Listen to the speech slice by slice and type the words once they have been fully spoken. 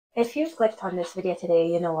If you clicked on this video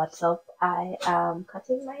today, you know what's up. I am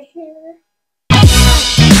cutting my hair.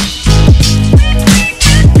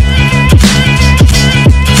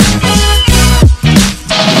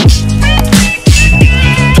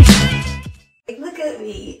 Like, look at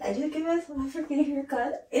me. I just gave myself a freaking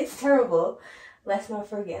haircut. It's terrible. Let's not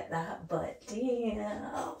forget that. But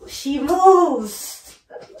damn, she moves.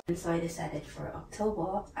 And so I decided for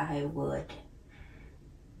October, I would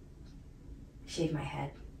shave my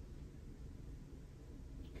head.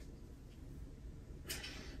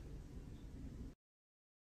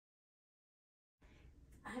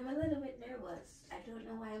 I'm a little bit nervous. I don't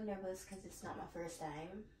know why I'm nervous because it's not my first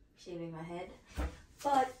time shaving my head,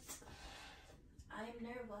 but I'm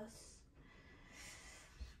nervous.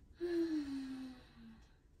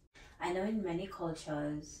 I know in many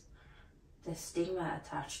cultures, the stigma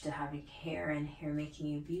attached to having hair and hair making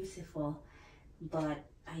you beautiful, but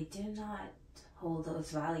I do not hold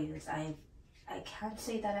those values. I can't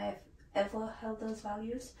say that I've ever held those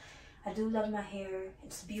values. I do love my hair.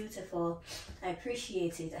 It's beautiful. I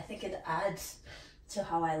appreciate it. I think it adds to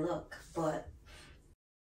how I look, but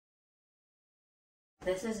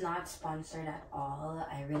this is not sponsored at all.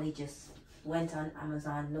 I really just went on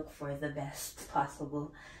Amazon, looked for the best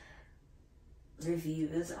possible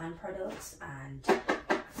reviews on products, and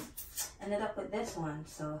ended up with this one.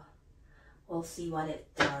 So we'll see what it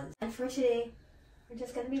does. And for today, we're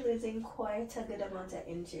just going to be losing quite a good amount of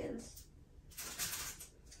inches.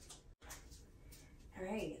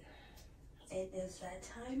 Alright, it is that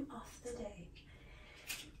time of the day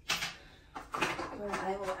where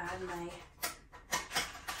I will add my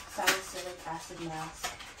salicylic acid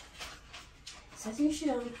mask. It says you should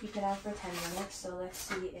only keep it out for 10 minutes, so let's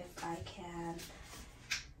see if I can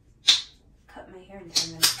cut my hair in 10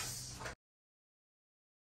 minutes.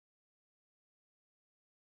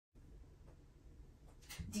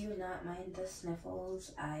 Do not mind the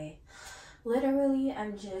sniffles. I literally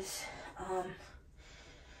am just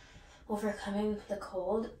overcoming the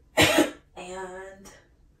cold and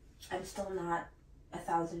I'm still not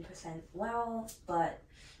 1000% well, but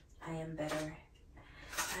I am better.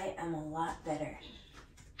 I am a lot better.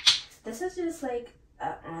 This is just like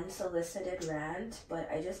an unsolicited rant, but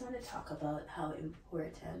I just want to talk about how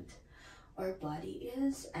important our body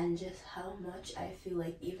is and just how much I feel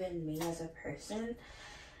like even me as a person,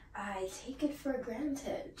 I take it for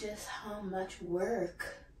granted just how much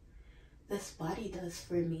work this body does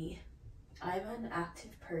for me. I'm an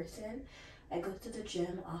active person. I go to the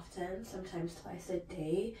gym often, sometimes twice a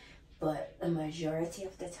day, but the majority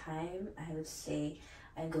of the time, I would say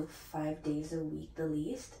I go 5 days a week the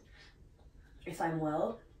least, if I'm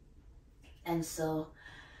well. And so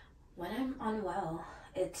when I'm unwell,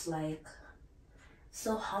 it's like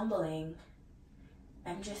so humbling.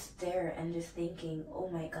 I'm just there and just thinking, oh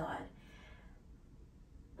my God,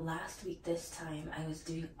 last week this time I was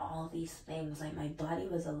doing all these things, like my body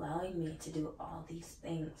was allowing me to do all these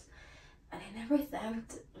things, and I never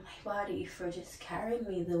thanked my body for just carrying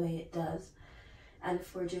me the way it does and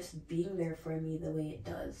for just being there for me the way it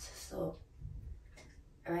does. So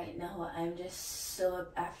right now I'm just so,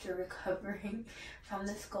 after recovering from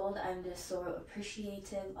this cold, I'm just so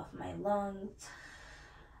appreciative of my lungs,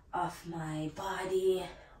 of my body,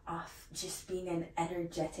 of just being an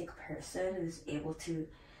energetic person who's able to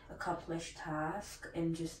accomplish tasks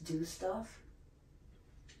and just do stuff.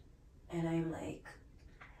 And I'm like,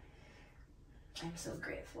 I'm so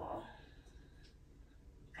grateful.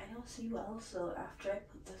 I don't see well, so after I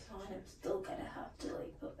put this on, I'm still gonna have to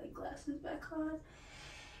like put my glasses back on,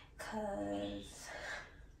 cause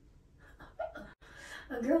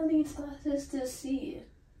a girl needs glasses to see.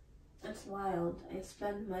 It's wild. I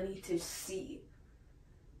spend money to see.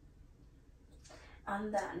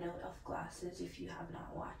 On that note of glasses, if you have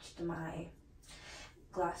not watched my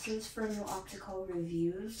glasses Firmoo optical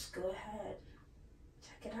reviews, go ahead,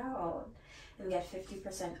 check it out, and get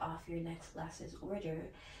 50% off your next glasses order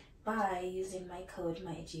by using my code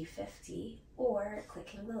MyG50 or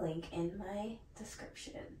clicking the link in my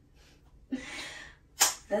description.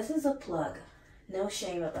 This is a plug, no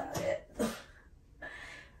shame about it.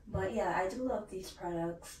 But yeah, I do love these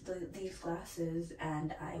products, these glasses,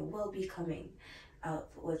 and I will be coming out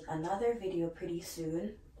with another video pretty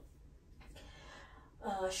soon,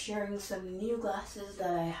 sharing some new glasses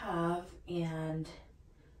that I have and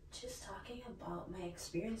just talking about my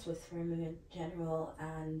experience with Firmoo in general,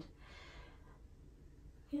 and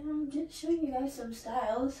you know, just showing you guys some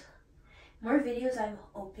styles. More videos I'm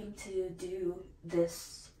hoping to do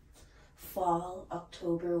this fall,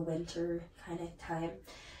 October, winter kind of time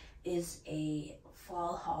is a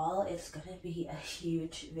fall haul. It's gonna be a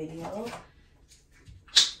huge video.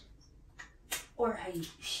 or a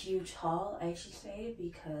huge haul, I should say,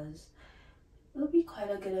 because it'll be quite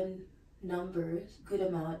a good good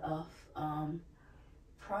amount of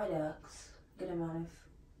products, good amount of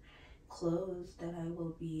clothes that I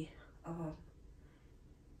will be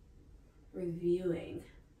reviewing.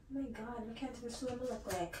 Oh my god, I can't even see what I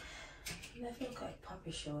look like. I look like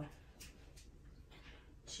Papa Show.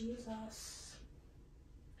 Jesus.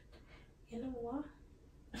 You know what?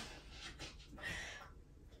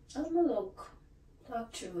 I'm gonna look.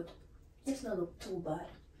 Talk truth. It's not look too bad.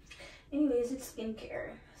 Anyways, it's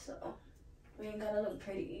skincare, so we ain't gotta look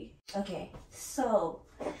pretty. Okay, so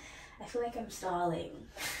I feel like I'm stalling.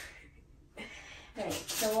 Alright,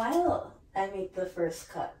 so while I make the first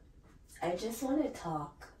cut, I just want to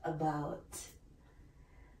talk about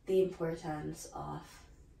the importance of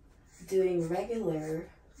doing regular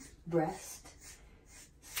breast.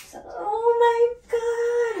 So, oh my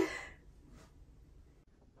god!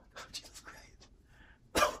 Oh, Jesus Christ.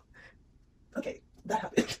 Okay, that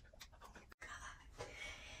happened. Oh my god.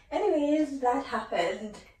 Anyways, that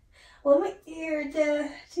happened. Well, my ear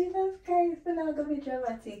did. Jesus Christ, I'm not gonna be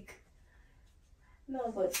dramatic.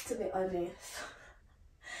 No, but to be honest.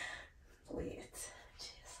 Wait.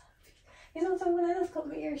 Jeez. You know, so when I just cut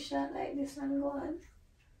my ear shut like this and go on,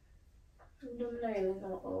 I don't really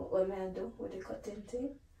know what I do with the cutting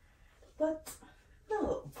thing. But, not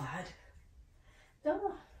look bad.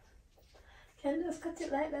 No. Can just cut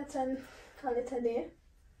it like that and call it a day.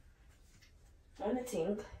 I wanna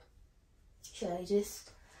think. Should I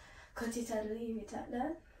just cut it and leave it at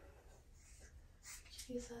that?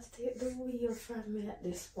 Jesus, take the wheel from me at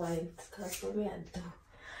this point. Because for me, I do.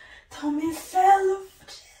 To myself,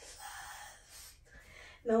 Jesus.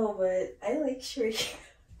 No, but I like short.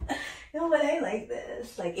 No, but I like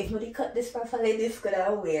this. Like, if nobody cut this properly, this could I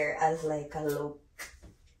wear as like a look.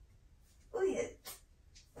 Wait,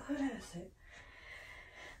 what is it?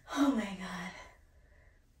 Oh my god.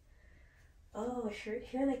 Oh, a short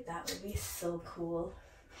hair like that would be so cool.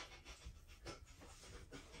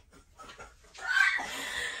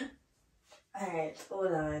 Alright,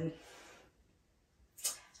 hold on.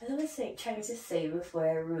 I was trying to say before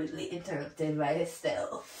I rudely interrupted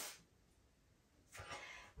myself.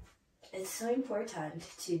 It's so important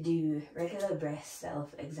to do regular breast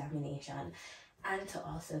self-examination and to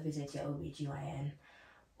also visit your OBGYN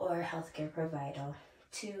or healthcare provider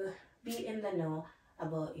to be in the know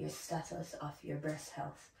about your status of your breast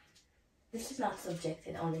health. This is not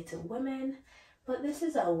subjected only to women, but this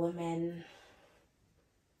is a women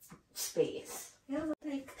space. You know,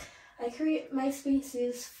 like I create my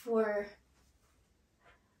spaces for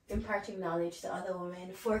imparting knowledge to other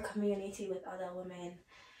women, for community with other women.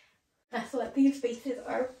 That's what these spaces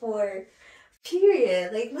are for.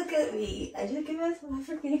 Period. Like, look at me. I just gave myself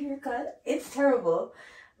a freaking haircut. It's terrible.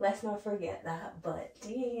 Let's not forget that. But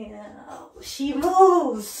damn, she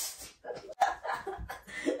moves.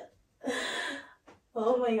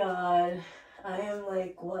 Oh my god. I am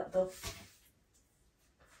like, what the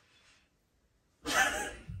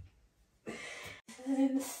This is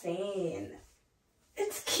insane.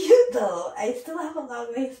 It's cute though. I still have a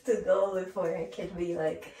long ways to go before I can be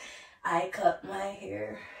like, I cut my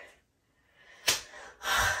hair.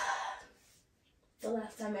 The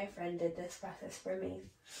last time my friend did this process for me.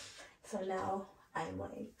 So now I'm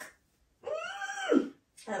like,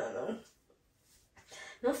 I don't know.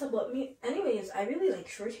 No, so but me, anyways, I really like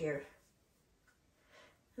short hair.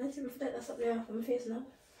 Let's see if that's up there on my face now.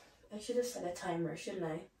 I should have set a timer, shouldn't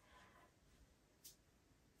I?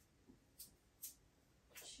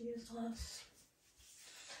 Jesus.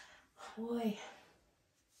 Boy.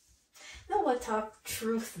 No, what talk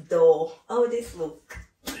truth though. Oh, this look.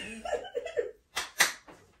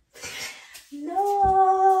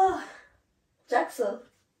 No. Jackson.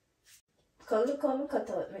 Come look how I cut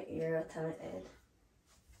out my ear out of my head.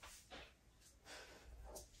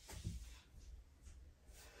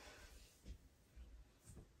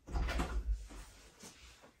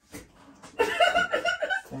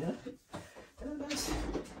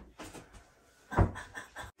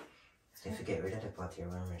 If you get rid of the part here,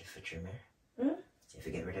 when I'm ready for trim here. Hmm? If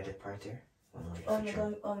you get rid of the part here, when I'm ready Oh, for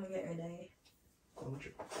trim. I'm gonna get rid of it. Go with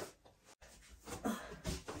you.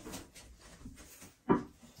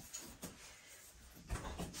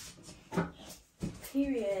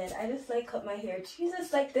 Period. I just like cut my hair.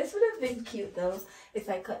 Jesus, like this would have been cute though if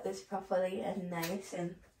I cut this properly and nice,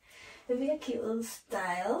 and it'd be a cute little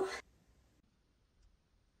style.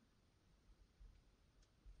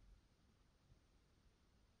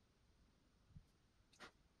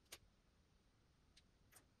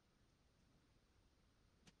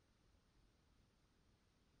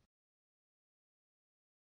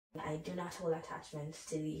 I do not hold attachments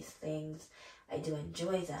to these things. I do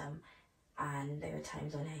enjoy them, and there are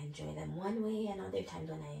times when I enjoy them one way and other times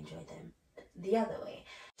when I enjoy them the other way,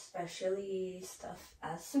 especially stuff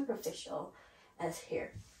as superficial as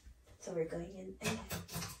hair. So we're going in again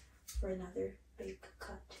for another big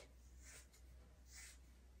cut.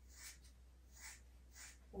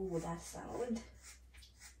 Ooh, that sound.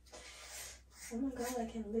 Oh my god, I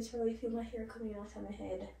can literally feel my hair coming out of my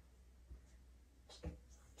head.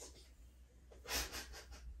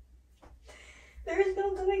 There is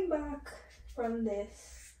no going back from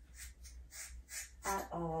this at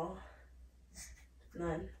all.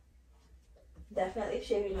 None. Definitely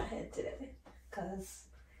shaving my head today, cause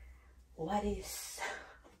what is?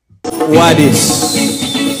 What is?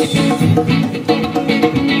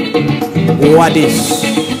 What is?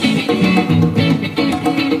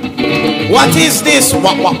 What is this?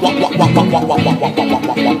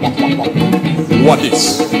 What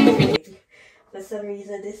is? For some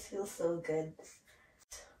reason, this feels so good.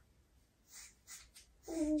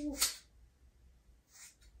 Ooh.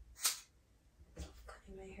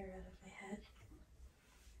 Cutting my hair out of my head.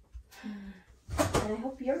 And I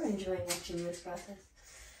hope you're enjoying watching this process.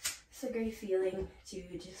 It's a great feeling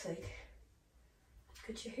to just like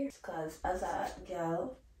cut your hair. Because as a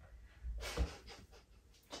girl,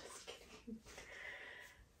 just kidding.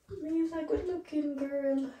 Me's a good looking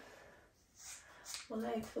girl. I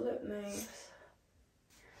like to look nice.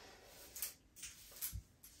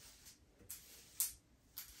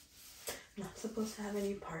 Not supposed to have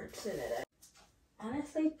any parts in it.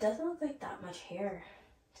 Honestly, it doesn't look like that much hair,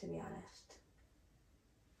 to be honest.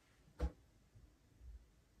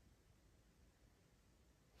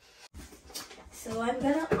 So I'm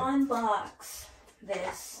gonna unbox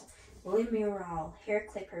this Firmoo hair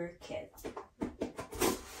clipper kit.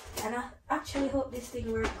 And I actually hope this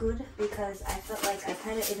thing worked good, because I felt like I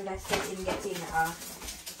kind of invested in getting a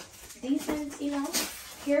decent, you know,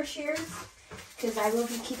 hair shears. Because I will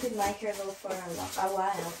be keeping my hair low for a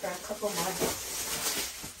while, for a couple months.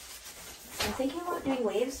 I'm thinking about doing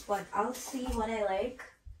waves, but I'll see what I like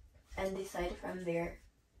and decide from there.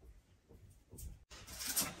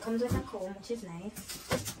 Comes with a comb, which is nice.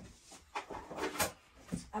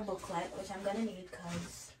 A booklet, which I'm gonna need,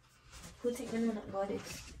 because who think them not got it?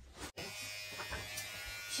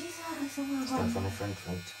 Jesus, oh my god. Start from the front.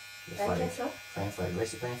 Front 5.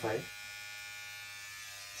 Where's the front 5?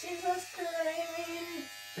 Jesus Christ.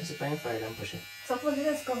 Press the front 5 and push it. So for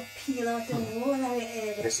this go peel out the whole of my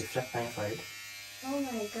head. Press the flat front 5. Oh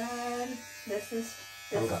my god. This is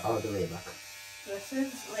And go all the way back. This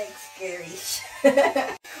is like scary.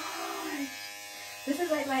 God. This is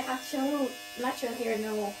like my actual natural hair.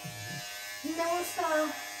 No. No, stop.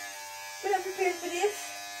 We're not prepared for this.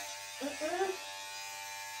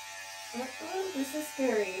 This is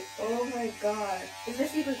scary. Oh my god. Is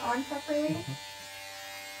this even on properly?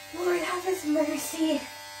 Lord have his mercy.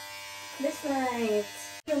 This night.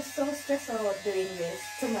 I feel so stressed out doing this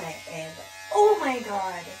to my head. Oh my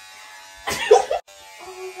god.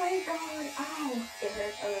 Oh my god. Ow. It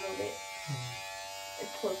hurt a little bit. It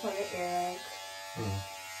pulled from the ear.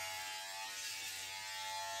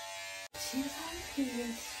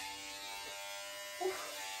 Jesus.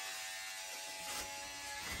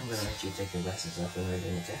 I'm gonna let you take your glasses off and we're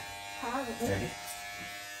doing it. Ready?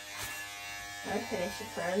 I'm finished,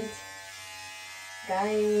 friends.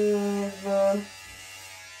 Guys,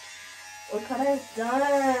 look what I've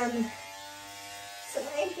done to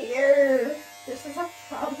my hair. This is a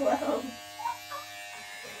problem.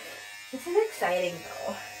 This is exciting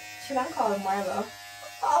though. Should I call him Marlo?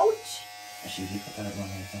 Ouch! Actually, you put that at one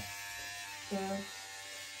later. Yeah.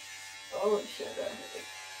 Oh, shit.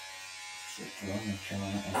 Shoot, you want to make sure I'm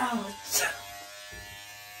not. Ouch!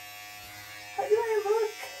 How do I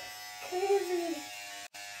look? Crazy.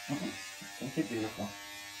 Thank you, beautiful. Oh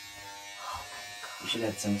my god. You should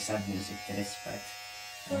add some sad music to this part.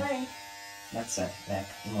 Why? Not sad, like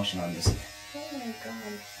emotional music. Oh my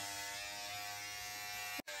god.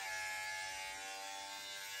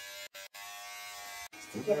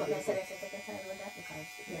 Still Yeah, very but I said beautiful. I should take a time with that because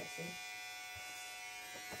you're see.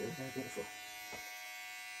 Still very beautiful.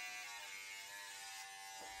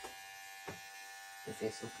 The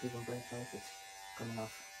face looks even brighter if it's coming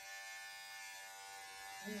off.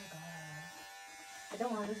 Oh my god. I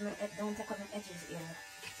don't want to lose my don't take out my edges here.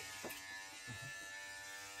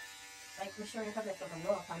 Like, I'm sure you probably have to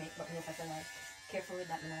blow up on it, but we have to like careful with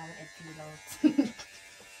that when I want my edge peel out.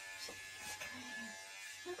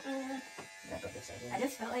 I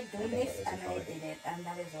just felt like doing this and I did it, and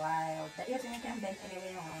that is wild. That is when I can bend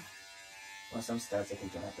anyway on. Well, some styles I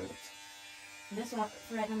think you're not perfect. Just want,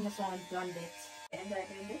 for right now, just want to blend it. Enjoy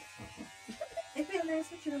doing this. It feels nice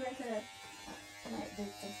to chew like a like this.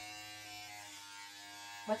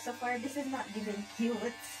 But so far this is not giving cute,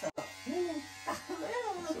 so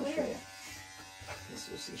look weird. This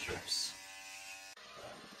was the strips.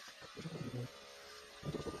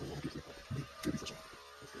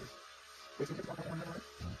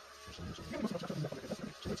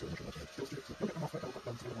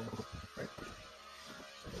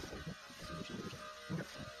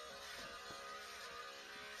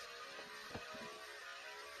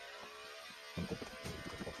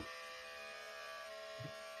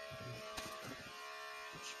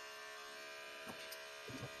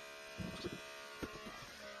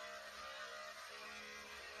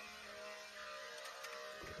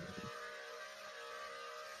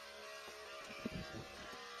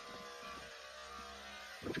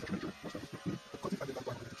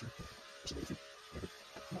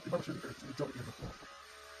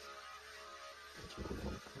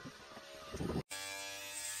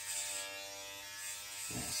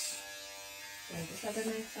 Yes. Yeah, just have a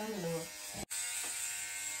nice sound low.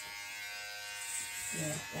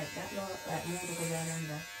 Yeah, like that low, like more to go down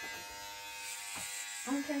under.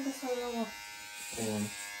 I'm trying to so low.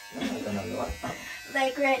 I don't know what.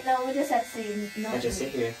 Like right now, we just have to say I just sit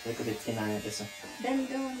here, look a bit thinner at this one. Then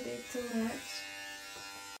don't do too much.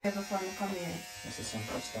 Before I come here. This is some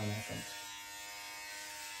first down my front.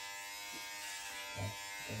 Okay,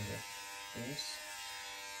 then this.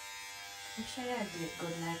 I'm sure I do it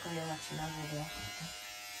good like when you're watching a video.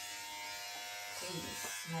 Please,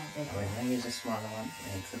 not big. Alright, I'm using a smaller one.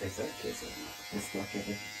 And it's a bit okay, so let's look at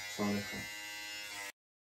it slowly.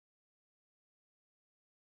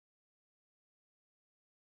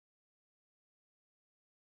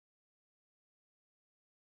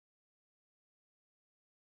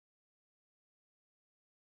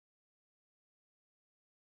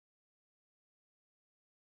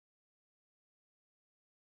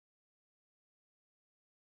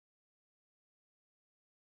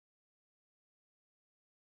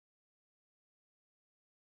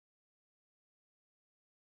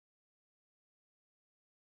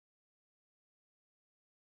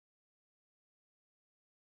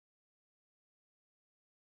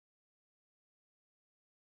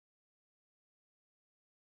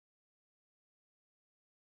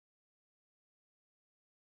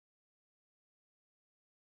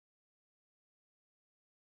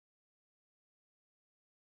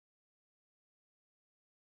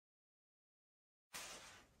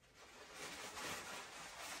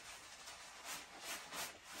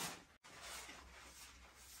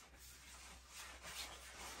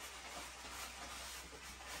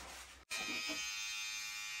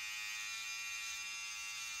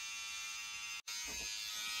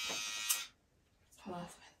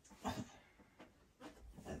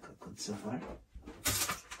 That got good so far.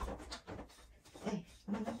 Hey,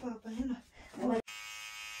 I'm not papa, you know.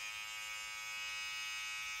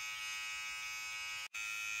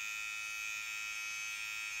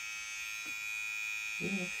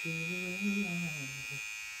 If you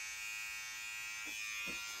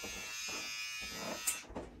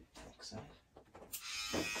next side.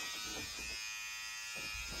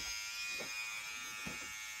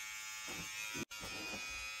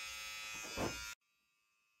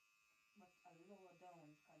 But a lower down,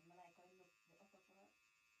 because I like when look the upper part.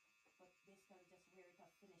 But this will just wear it off,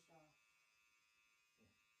 finish off.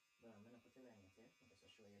 Well, I'm gonna put the line here. I'll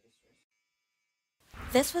show you this first.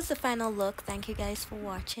 This was the final look. Thank you guys for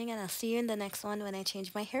watching, and I'll see you in the next one when I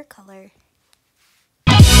change my hair color.